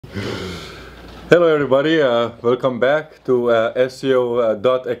Hello everybody, welcome back to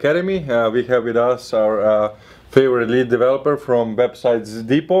SEO Academy. We have with us our favorite lead developer from Websites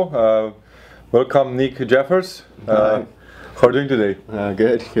Depot. Welcome Nick Jeffers. How are you doing today?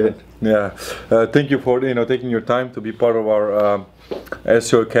 Good. Yeah, thank you for taking your time to be part of our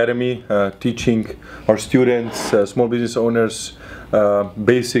SEO Academy, teaching our students, small business owners,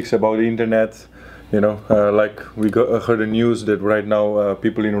 basics about the internet. Like we heard the news that right now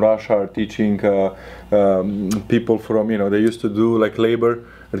people in Russia are teaching people from, they used to do like labor,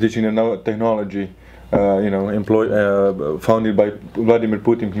 are teaching them now technology, founded by Vladimir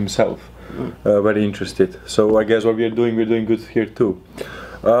Putin himself. Very interested. So I guess what we're doing good here too.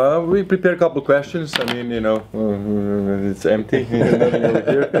 We prepared a couple questions. I mean, it's empty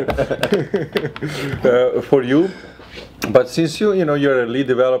for you. But since you're a lead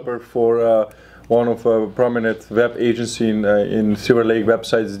developer for one of a prominent web agency in Silver Lake,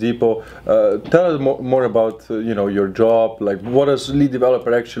 Websites Depot. Tell us more about your job. Like, what does lead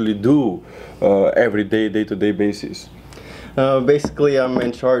developer actually do every day-to-day basis? Basically, I'm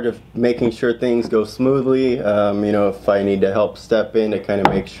in charge of making sure things go smoothly. If I need to help step in to kind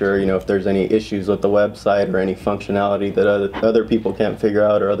of make sure, if there's any issues with the website or any functionality that other people can't figure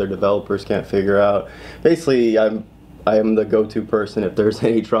out or other developers can't figure out. Basically, I am the go-to person if there's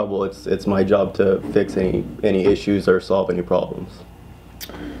any trouble. It's my job to fix any issues or solve any problems.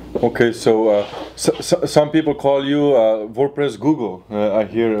 Okay, so some people call you WordPress Google. I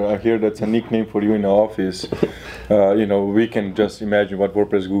hear that's a nickname for you in the office. We can just imagine what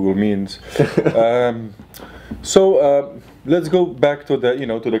WordPress Google means. Let's go back to the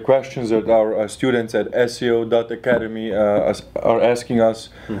to the questions that our students at SEO.Academy are asking us.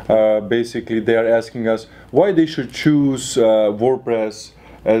 Basically, they are asking us why they should choose WordPress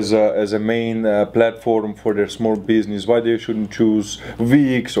as a main platform for their small business. Why they shouldn't choose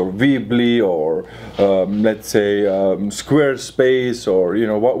Wix or Weebly or let's say Squarespace, or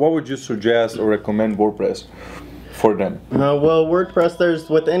what would you suggest or recommend WordPress for them? Well, WordPress,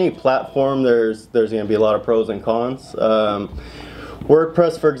 with any platform, there's going to be a lot of pros and cons.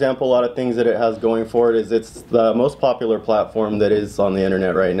 WordPress, for example, a lot of things that it has going for it is it's the most popular platform that is on the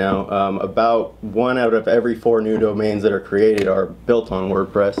internet right now. About 1 out of every 4 new domains that are created are built on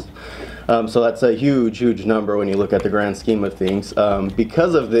WordPress. So that's a huge number when you look at the grand scheme of things.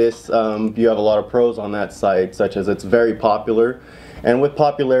 Because of this, you have a lot of pros on that site, such as it's very popular. And with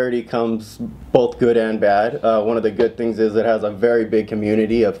popularity comes both good and bad. One of the good things is it has a very big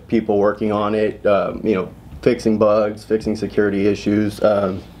community of people working on it, fixing bugs, fixing security issues,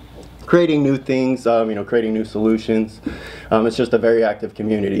 creating new things, creating new solutions. It's just a very active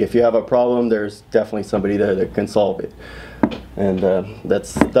community. If you have a problem, there's definitely somebody there that can solve it. And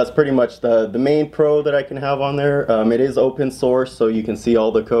that's pretty much the main pro that I can have on there. It is open source, so you can see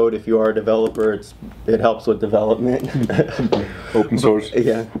all the code. If you are a developer, it helps with development. Open source.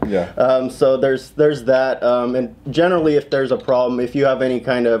 Yeah. So there's that. And generally, if there's a problem, if you have any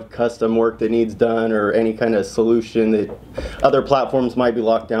kind of custom work that needs done or any kind of solution that other platforms might be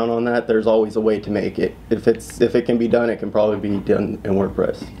locked down on that, there's always a way to make it. If it can be done, it can probably be done in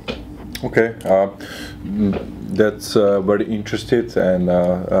WordPress. Okay, that's very interesting, and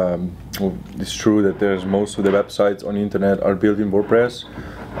it's true that there's most of the websites on the internet are built in WordPress.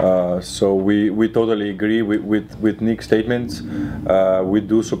 So we totally agree with Nick's statements. We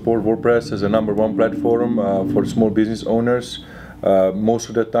do support WordPress as a #1 platform for small business owners most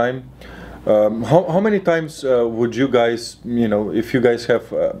of the time. How many times would you guys, if you guys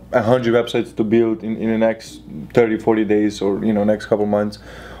have 100 websites to build in the next 30-40 days or next couple months,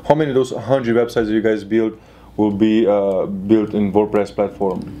 how many of those 100 websites that you guys build will be built in WordPress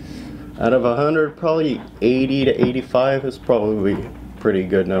platform? Out of 100, probably 80 to 85 is probably a pretty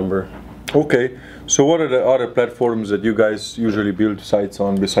good number. Okay, so what are the other platforms that you guys usually build sites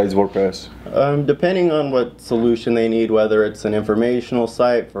on besides WordPress? Depending on what solution they need, whether it's an informational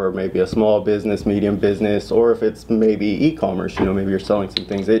site for maybe a small business, medium business, or if it's maybe e-commerce, maybe you're selling some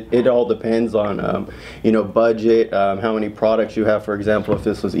things. It all depends on, budget, how many products you have. For example, if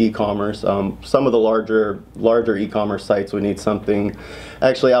this was e-commerce, some of the larger e-commerce sites would need something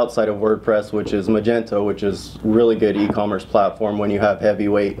actually outside of WordPress, which is Magento, which is really good e-commerce platform when you have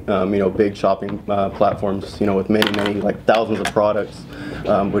heavyweight, big shopping platforms, with many, like thousands of products,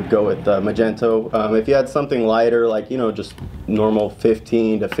 would go with Magento. If you had something lighter, like, just normal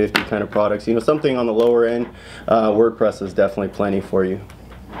 15 to 50 kind of products, something on the lower end, WordPress is definitely plenty for you.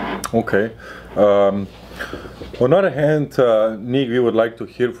 Okay. On the other hand, Nick, we would like to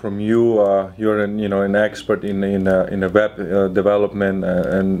hear from you. You're an expert in web development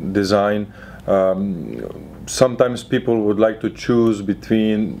and design. sometimes people would like to choose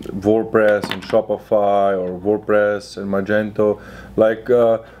between WordPress and Shopify, or WordPress and Magento. Like,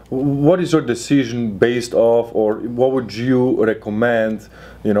 what is your decision based off, or what would you recommend,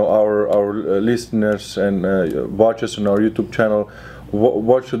 you know, our listeners and watchers on our YouTube channel?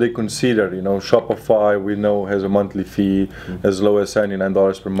 What should they consider? You know, Shopify, we know, has a monthly fee as low as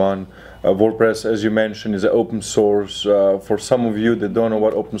 $79 per month. WordPress, as you mentioned, is an open source. For some of you that don't know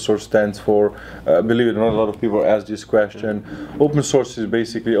what open source stands for, believe it or not, a lot of people ask this question. Open source is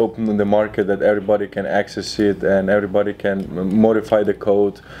basically open on the market, that everybody can access it and everybody can modify the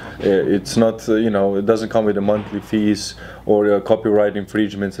code. It's not, you know, it doesn't come with the monthly fees or copyright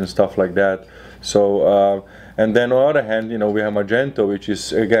infringements and stuff like that. So, and then on the other hand, you know, we have Magento, which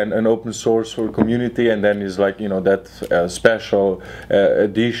is again an open source for community, and then is like, you know, that special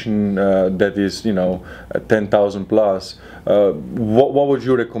edition that is, you know, 10,000 plus. What would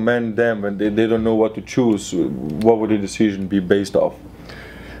you recommend them when they don't know what to choose? What would the decision be based off?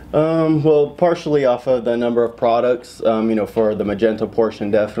 Well, partially off of the number of products, you know, for the Magento portion,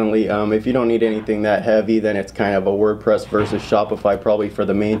 definitely. If you don't need anything that heavy, then it's kind of a WordPress versus Shopify, probably for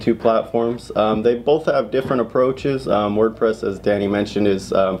the main two platforms. They both have different approaches. WordPress, as Danny mentioned,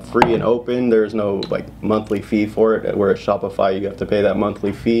 is free and open. There's no like monthly fee for it, whereas Shopify, you have to pay that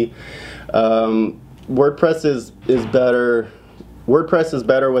monthly fee. WordPress is better. WordPress is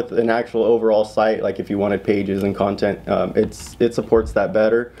better with an actual overall site, like if you wanted pages and content, it supports that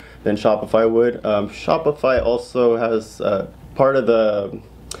better than Shopify would. Shopify also has part of the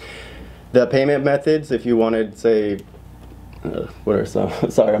payment methods. If you wanted, say, what are some?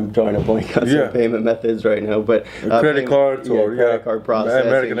 Sorry, I'm drawing a blank on some payment methods right now. But credit cards or credit card processing,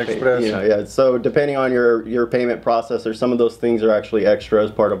 American Express. You know, so depending on your payment processor, some of those things are actually extra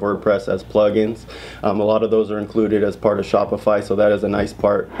as part of WordPress as plugins. A lot of those are included as part of Shopify, so that is a nice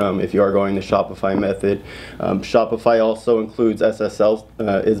part if you are going the Shopify method. Shopify also includes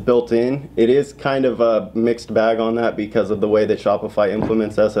SSL is built in. It is kind of a mixed bag on that because of the way that Shopify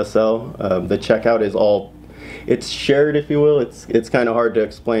implements SSL. The checkout is all, it's shared, if you will. It's kind of hard to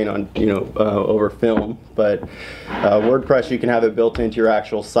explain on, you know, over film, but WordPress, you can have it built into your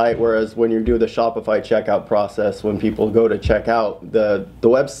actual site, whereas when you do the Shopify checkout process, when people go to check out, the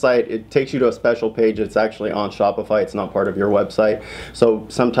website, it takes you to a special page. It's actually on Shopify. It's not part of your website. So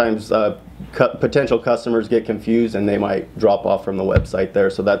sometimes potential customers get confused and they might drop off from the website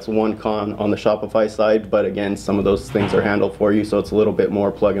there. So that's one con on the Shopify side, but again, some of those things are handled for you, so it's a little bit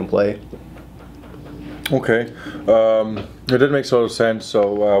more plug and play. Okay, that makes a lot of sense.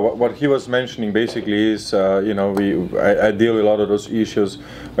 So what he was mentioning basically is, you know, I deal with a lot of those issues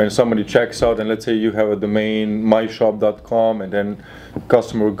when somebody checks out, and let's say you have a domain myshop.com, and then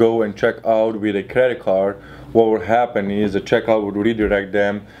customer will go and check out with a credit card. What will happen is the checkout would redirect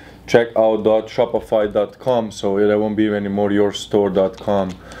them checkout.shopify.com, so there won't be anymore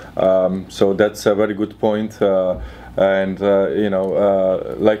yourstore.com. So that's a very good point. And you know,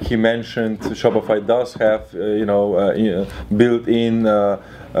 like he mentioned, Shopify does have you know, built-in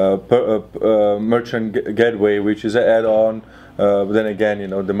merchant gateway, which is an add-on. But then again, you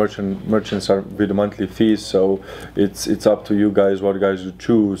know, the merchants are with the monthly fees, so it's up to you guys what guys you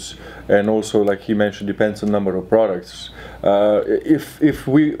choose. And also, like he mentioned, depends on number of products. If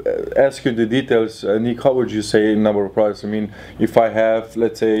we ask you the details, Nick, how would you say number of products? I mean, if I have,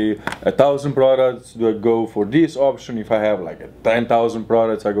 let's say, 1,000 products, do I go for this option? If I have like 10,000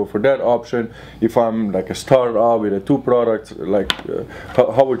 products, I go for that option. If I'm like a startup with 2 products, like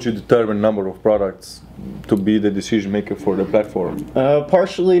how would you determine number of products to be the decision maker for the platform?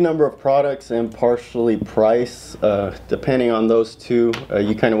 Partially number of products and partially price. Depending on those two,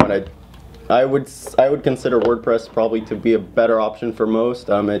 you kind of want to. I would consider WordPress probably to be a better option for most.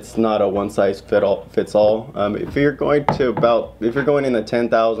 It's not a one size fits all. If you're going in the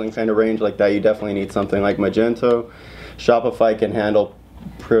 10,000 kind of range like that, you definitely need something like Magento. Shopify can handle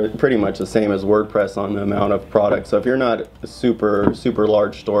pretty much the same as WordPress on the amount of products. So if you're not a super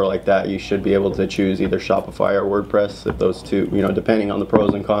large store like that, you should be able to choose either Shopify or WordPress, if those two, you know, depending on the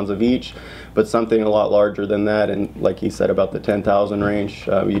pros and cons of each. But something a lot larger than that, and like he said about the 10,000 range,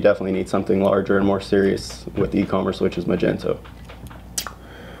 you definitely need something larger and more serious with e-commerce, which is Magento.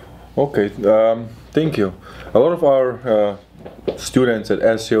 Okay, thank you. A lot of our students at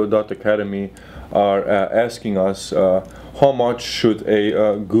SEO Academy are asking us how much should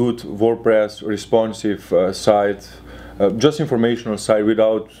a good WordPress responsive site just informational site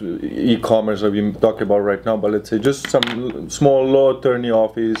without e-commerce that we talk about right now, but let's say just some small law attorney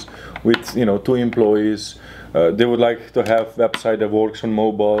office with 2 employees. They would like to have a website that works on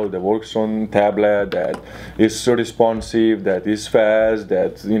mobile, that works on tablet, that is so responsive, that is fast,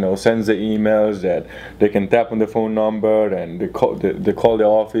 that sends the emails, that they can tap on the phone number and they call the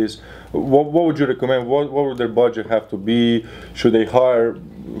office. What would you recommend? What would their budget have to be? Should they hire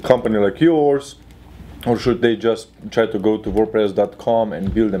a company like yours, or should they just try to go to WordPress.com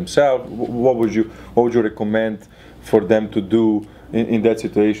and build themselves? What would you recommend for them to do in that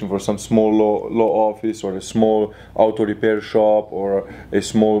situation, for some small law office, or a small auto repair shop, or a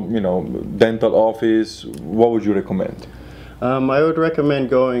small dental office? What would you recommend? I would recommend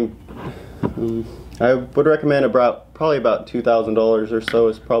going. I would recommend probably about $2,000 or so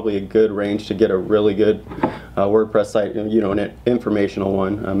is probably a good range to get a really good WordPress site, an informational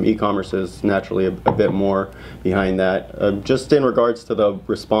one. E-commerce is naturally a bit more behind that. Just in regards to the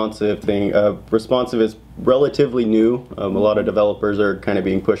responsive thing, responsive is relatively new. A lot of developers are kind of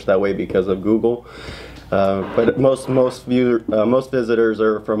being pushed that way because of Google. But most visitors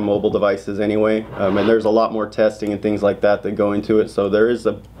are from mobile devices anyway, and there's a lot more testing and things like that go into it, so there is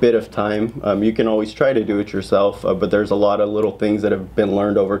a bit of time. You can always try to do it yourself, but there's a lot of little things that have been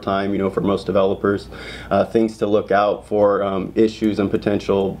learned over time, for most developers. Things to look out for, issues and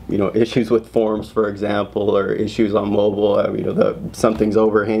potential, issues with forms, for example, or issues on mobile, something's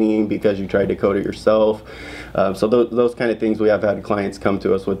overhanging because you tried to code it yourself. So those kind of things, we have had clients come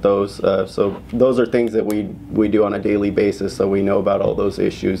to us with those. So those are things that we do on a daily basis, so we know about all those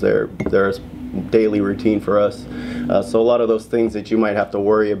issues. There's daily routine for us. So a lot of those things that you might have to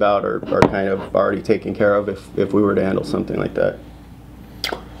worry about are kind of already taken care of if we were to handle something like that.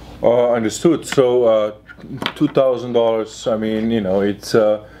 Understood. So $2,000. I mean,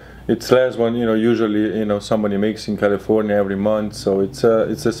 it's less when usually somebody makes in California every month. So it's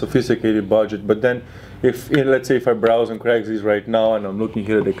a sophisticated budget. But then, let's say if I browse on Craigslist right now and I'm looking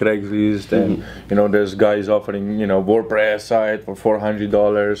here at the Craigslist, and there's guys offering WordPress site for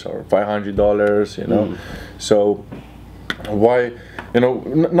 $400 or $500, so why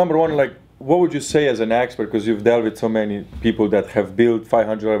number one, like, what would you say as an expert, because you've dealt with so many people that have built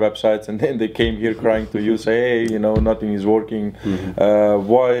 $500 websites and then they came here crying to you, say, hey, nothing is working.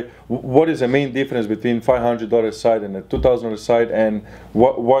 What is the main difference between $500 site and a $2,000 site, and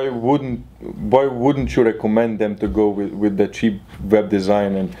why wouldn't you recommend them to go with the cheap web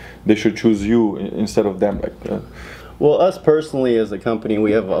design, and they should choose you instead of them? Well, us personally as a company,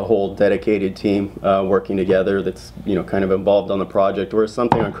 we have a whole dedicated team working together that's kind of involved on the project, whereas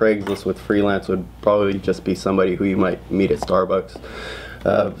something on Craigslist with freelance would probably just be somebody who you might meet at Starbucks.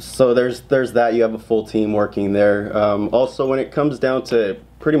 So there's that. You have a full team working there. Also, when it comes down to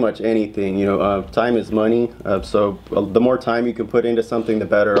pretty much anything, time is money. So the more time you can put into something, the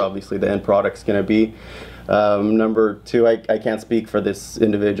better obviously the end product's going to be. Number two, I can't speak for this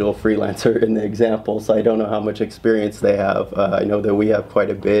individual freelancer in the example, so I don't know how much experience they have. I know that we have quite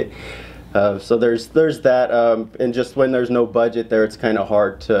a bit. So there's that, and just when there's no budget there, it's kind of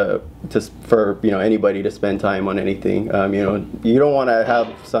hard for anybody to spend time on anything. You don't want to have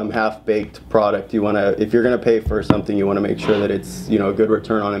some half-baked product. You want to, if you're going to pay for something, you want to make sure that it's a good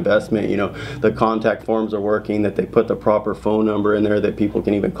return on investment. The contact forms are working, that they put the proper phone number in there, that people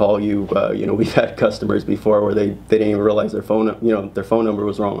can even call you. We've had customers before where they didn't even realize their phone number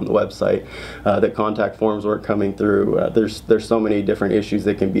was wrong on the website. That contact forms weren't coming through. There's so many different issues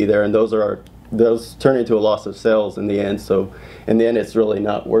that can be there, and those turn into a loss of sales in the end. So in the end, it's really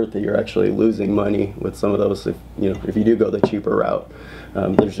not worth it. You're actually losing money with some of those if you do go the cheaper route.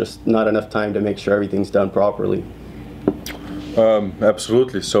 There's just not enough time to make sure everything's done properly.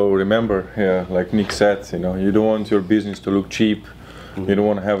 Absolutely. So remember, like Nick said, you don't want your business to look cheap. You don't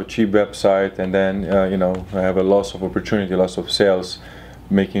want to have a cheap website and then have a loss of opportunity, loss of sales,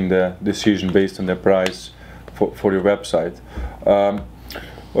 making the decision based on the price for your website.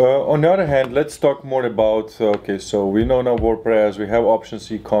 On the other hand, let's talk more about, okay, so we know now WordPress, we have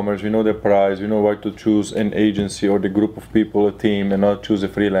options e-commerce, we know the price, we know why to choose an agency or the group of people, a team, and not choose a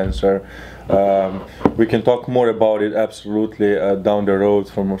freelancer. We can talk more about it absolutely down the road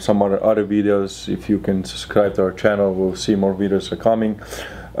from some other videos. If you can subscribe to our channel, we'll see more videos are coming.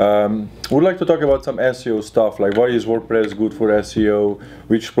 We'd like to talk about some SEO stuff, like why is WordPress good for SEO,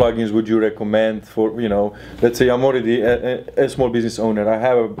 which plugins would you recommend for, let's say I'm already a small business owner, I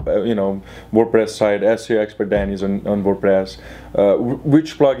have a WordPress site, SEO Expert Dan is on WordPress.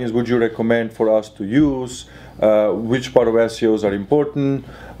 Which plugins would you recommend for us to use? Which part of SEOs are important,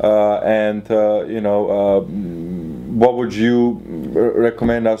 and what would you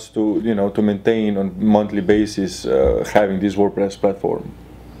recommend us to, to maintain on monthly basis having this WordPress platform?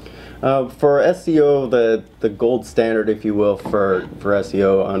 For SEO, the gold standard, if you will, for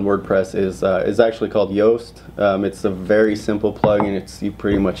SEO on WordPress is actually called Yoast. It's a very simple plugin. You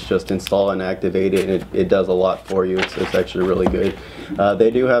pretty much just install and activate it, and it does a lot for you. It's actually really good.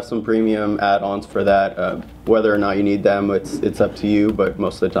 They do have some premium add-ons for that. Whether or not you need them, it's up to you. But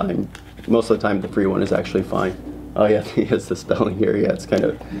most of the time, the free one is actually fine. Oh yeah, it's the spelling here. Yeah, it's kind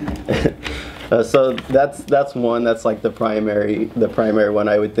of. So that's one. That's like the primary one,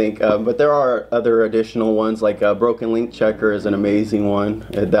 I would think. But there are other additional ones, like Broken Link Checker is an amazing one.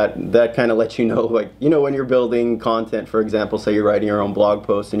 That kind of lets you know, like, when you're building content, for example, say you're writing your own blog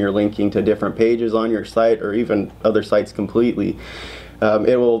post and you're linking to different pages on your site or even other sites completely.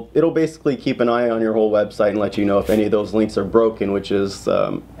 It'll basically keep an eye on your whole website and let you know if any of those links are broken, which is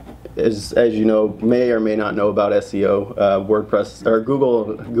as you know, may or may not know about SEO, WordPress or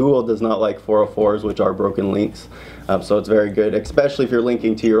Google does not like 404s, which are broken links. So it's very good, especially if you're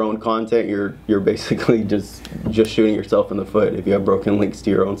linking to your own content. You're basically just shooting yourself in the foot if you have broken links to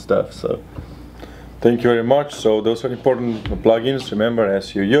your own stuff. So. Thank you very much. So those are important plugins. Remember,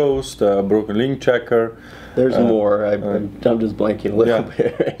 SEO Yoast, Broken Link Checker. There's more. I'm just blanking a little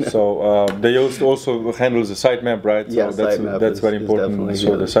bit right now. So the Yoast also handles the sitemap, right? So yeah, that's very important.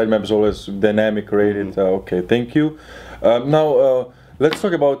 So the sitemap is always dynamic rated. Okay, thank you. Now let's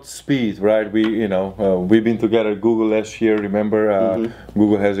talk about speed, right? We've been together at Google last year. Remember,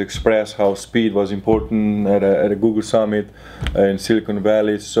 Google has expressed how speed was important at a Google Summit in Silicon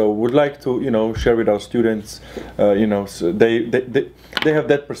Valley. So would like to share with our students. So they have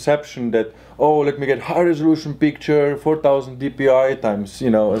that perception that, oh, let me get high resolution picture, 4000 dpi times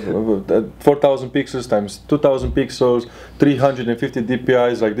 4000 pixels times 2000 pixels, 350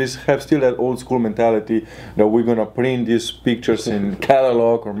 dpi's. Like this, have still that old school mentality that we're gonna print these pictures in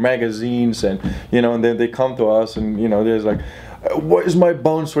catalog or magazines, and and then they come to us and there's like, why is my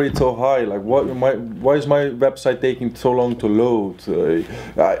bounce rate so high? Like, why is my website taking so long to load?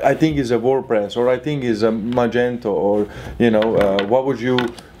 I think it's a WordPress, or I think it's a Magento, or what would you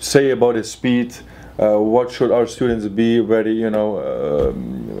say about the speed? What should our students be very,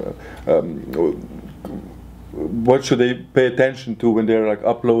 what should they pay attention to when they're like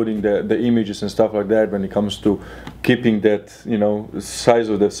uploading the images and stuff like that, when it comes to keeping that size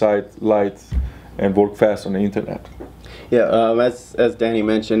of the site light and work fast on the internet? Yeah, as Danny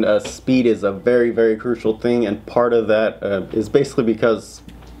mentioned, speed is a very, very crucial thing, and part of that is basically because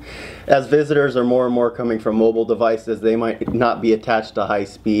as visitors are more and more coming from mobile devices, they might not be attached to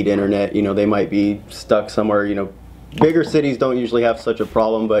high-speed internet. They might be stuck somewhere. Bigger cities don't usually have such a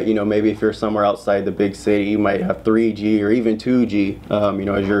problem, but maybe if you're somewhere outside the big city, you might have 3G or even 2G,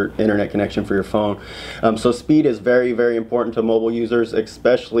 as your internet connection for your phone. So speed is very, very important to mobile users,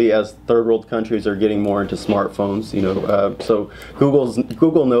 especially as third world countries are getting more into smartphones. So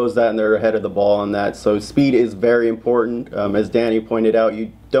Google knows that, and they're ahead of the ball on that. So speed is very important. As Danny pointed out,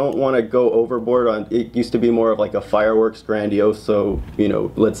 you don't want to go overboard on it. Used to be more of like a fireworks grandiose, so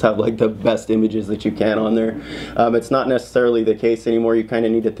let's have like the best images that you can on there. It's not necessarily the case anymore. You kind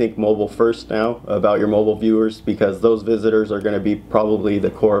of need to think mobile first now about your mobile viewers, because those visitors are going to be probably the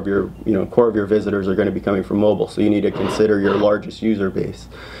core of your visitors are going to be coming from mobile, so you need to consider your largest user base.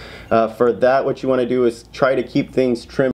 For that, what you want to do is try to keep things trimmed